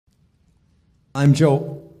I'm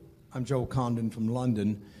Joe Condon from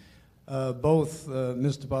London. Both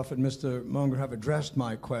Mr. Buffett and Mr. Munger have addressed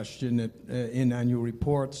my question in annual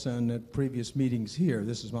reports and at previous meetings here.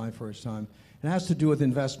 This is my first time. It has to do with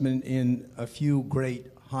investment in a few great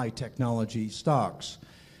high technology stocks.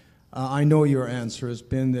 I know your answer has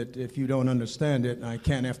been that if you don't understand it, and I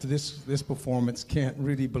can't, after this performance, can't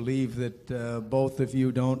really believe that both of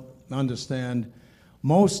you don't understand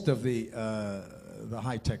most of the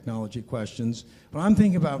high technology questions. But I'm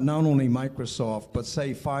thinking about not only Microsoft, but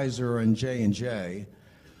say Pfizer and J&J,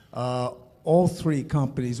 all three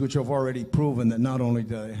companies which have already proven that not only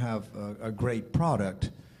do they have a great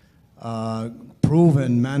product,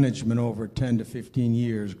 proven management over 10 to 15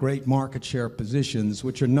 years, great market share positions,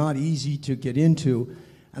 which are not easy to get into.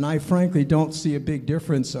 And I frankly don't see a big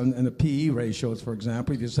difference in the PE ratios, for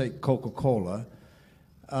example, if you say Coca-Cola,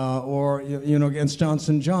 or against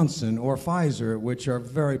Johnson & Johnson or Pfizer, which are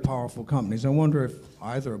very powerful companies. I wonder if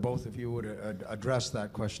either or both of you would address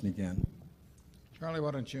that question again. Charlie,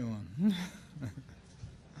 why don't you?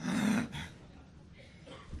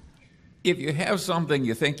 If you have something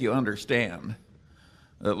you think you understand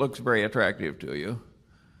that looks very attractive to you,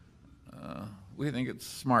 we think it's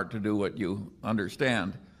smart to do what you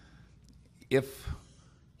understand. If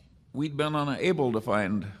we'd been unable to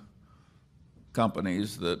find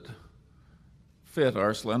companies that fit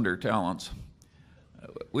our slender talents,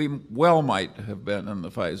 we well might have been in the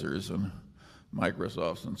Pfizers and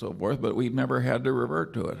Microsofts and so forth, but we've never had to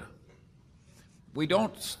revert to it. We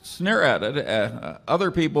don't sneer at it. Other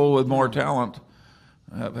people with more talent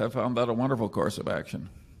have found that a wonderful course of action.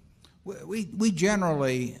 We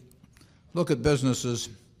generally look at businesses.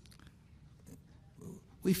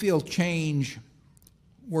 We feel change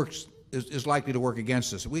is likely to work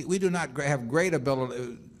against us. We do not have great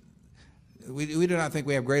ability. We do not think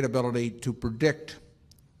we have great ability to predict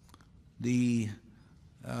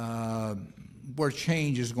where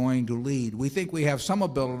change is going to lead. We think we have some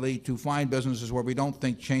ability to find businesses where we don't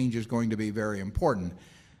think change is going to be very important.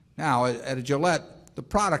 Now, at a Gillette, the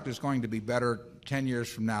product is going to be better 10 years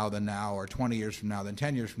from now than now, or 20 years from now than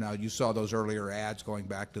 10 years from now. You saw those earlier ads going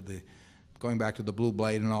back to the Blue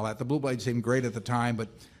Blade and all that. The Blue Blade seemed great at the time, but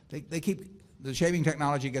the shaving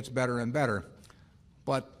technology gets better and better.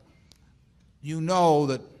 But you know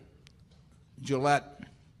that Gillette,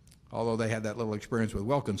 although they had that little experience with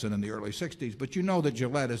Wilkinson in the early 60s, but you know that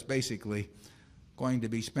Gillette is basically going to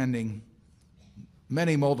be spending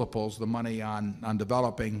many multiples the money on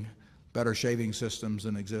developing better shaving systems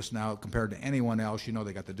than exist now compared to anyone else. You know,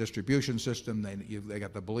 they got the distribution system, they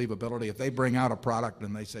got the believability. If they bring out a product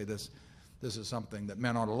and they say this is something that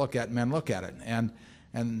men ought to look at, men look at it.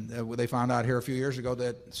 And they found out here a few years ago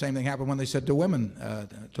that the same thing happened when they said to women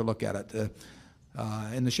to look at it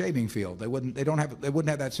in the shaving field. They wouldn't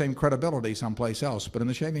have that same credibility someplace else, but in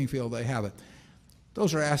the shaving field they have it.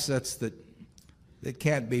 Those are assets that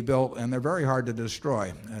can't be built, and they're very hard to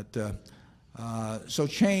destroy. So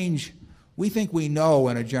change, we think we know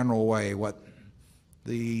in a general way what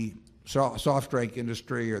the soft drink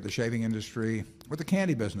industry or the shaving industry or the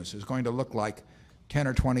candy business is going to look like 10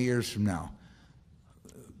 or 20 years from now.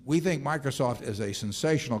 We think Microsoft is a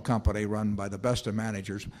sensational company run by the best of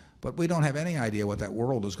managers, but we don't have any idea what that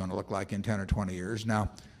world is going to look like in 10 or 20 years. Now,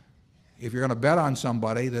 if you're going to bet on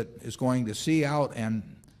somebody that is going to see out and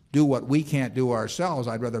do what we can't do ourselves,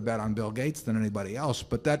 I'd rather bet on Bill Gates than anybody else.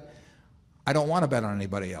 But I don't want to bet on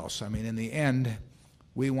anybody else. I mean, in the end,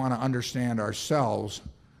 we want to understand ourselves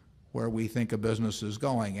where we think a business is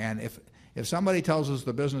going. And if somebody tells us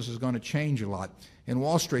the business is going to change a lot, in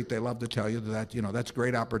Wall Street they love to tell you that that's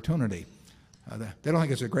great opportunity. They don't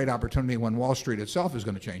think it's a great opportunity when Wall Street itself is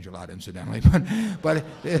going to change a lot, incidentally. But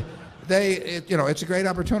it's a great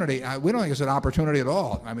opportunity. We don't think it's an opportunity at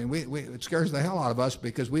all. I mean, it scares the hell out of us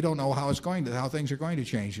because we don't know how things are going to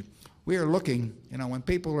change. We are looking, when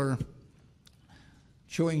people are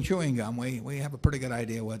chewing gum, we have a pretty good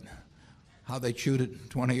idea how they chewed it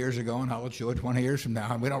 20 years ago and how they'll chew it 20 years from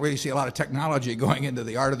now. And we don't really see a lot of technology going into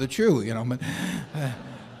the art of the chew, But,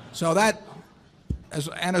 so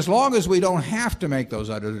as long as we don't have to make those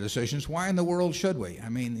other decisions, why in the world should we? I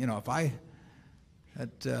mean,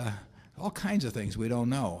 all kinds of things we don't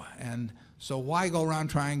know. And so why go around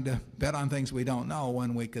trying to bet on things we don't know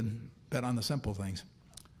when we can bet on the simple things?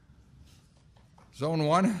 Zone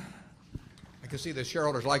one. I can see the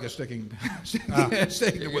shareholders like us sticking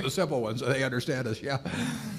with the simple ones so they understand us. Yeah.